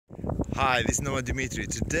Hi, this is Noah Dimitri.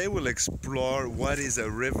 Today we'll explore what is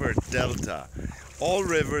a river delta. All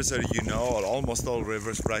rivers are, or almost all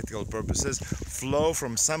rivers, for practical purposes, flow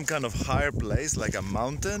from some kind of higher place, like a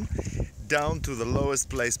mountain, down to the lowest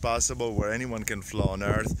place possible where anyone can flow on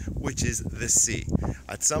Earth, which is the sea.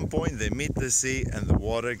 At some point they meet the sea and the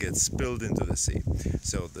water gets spilled into the sea.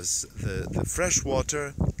 So the fresh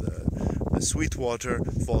water, the sweet water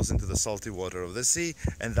falls into the salty water of the sea,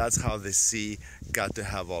 and that's how the sea got to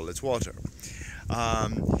have all its water.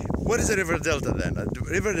 What is a river delta then? A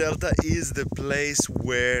river delta is the place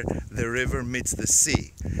where the river meets the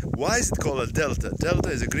sea. Why is it called a delta? Delta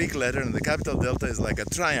is a Greek letter, and the capital delta is like a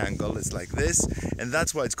triangle. It's like this, and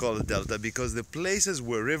that's why it's called a delta, because the places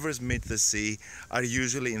where rivers meet the sea are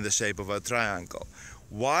usually in the shape of a triangle.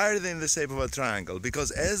 Why are they in the shape of a triangle?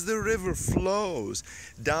 Because as the river flows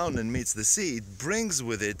down and meets the sea, it brings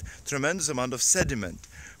with it tremendous amount of sediment.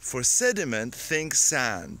 For sediment, think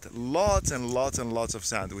sand. Lots and lots and lots of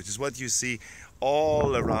sand, which is what you see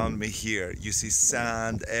all around me here. You see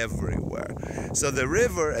sand everywhere. So the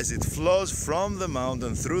river, as it flows from the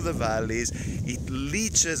mountain through the valleys, it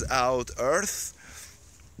leaches out earth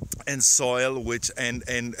and soil, which and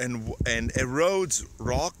erodes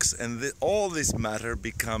rocks, and all this matter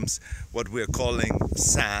becomes what we're calling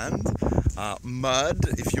sand, mud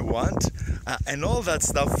if you want, and all that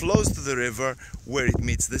stuff flows to the river where it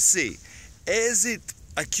meets the sea. As it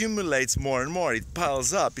accumulates more and more, it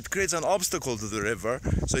piles up, it creates an obstacle to the river,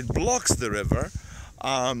 so it blocks the river,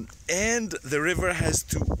 and the river has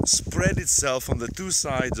to spread itself on the two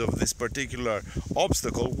sides of this particular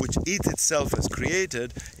obstacle, which it itself has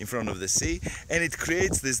created in front of the sea, and it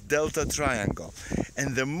creates this delta triangle.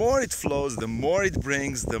 And the more it flows, the more it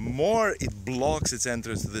brings, the more it blocks its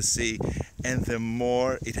entrance to the sea, and the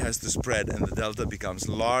more it has to spread, and the delta becomes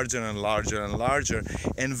larger and larger and larger.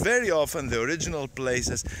 And very often the original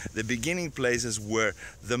places, the beginning places where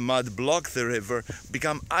the mud blocked the river,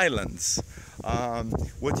 become islands.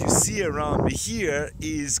 What you see around me here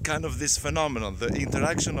is kind of this phenomenon. The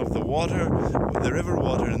interaction of the water, the river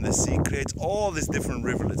water and the sea creates all these different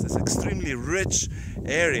rivulets, this extremely rich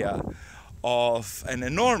area of an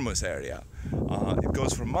enormous area. It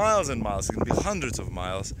goes for miles and miles, it can be hundreds of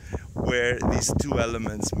miles, where these two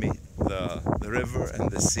elements meet, the river and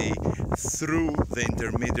the sea, through the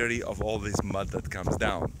intermediary of all this mud that comes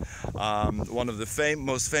down. One of the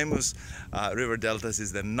most famous river deltas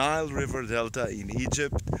is the Nile River Delta in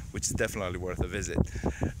Egypt, which is definitely worth a visit.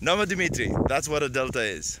 Noah Dimitri, that's what a delta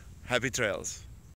is. Happy trails.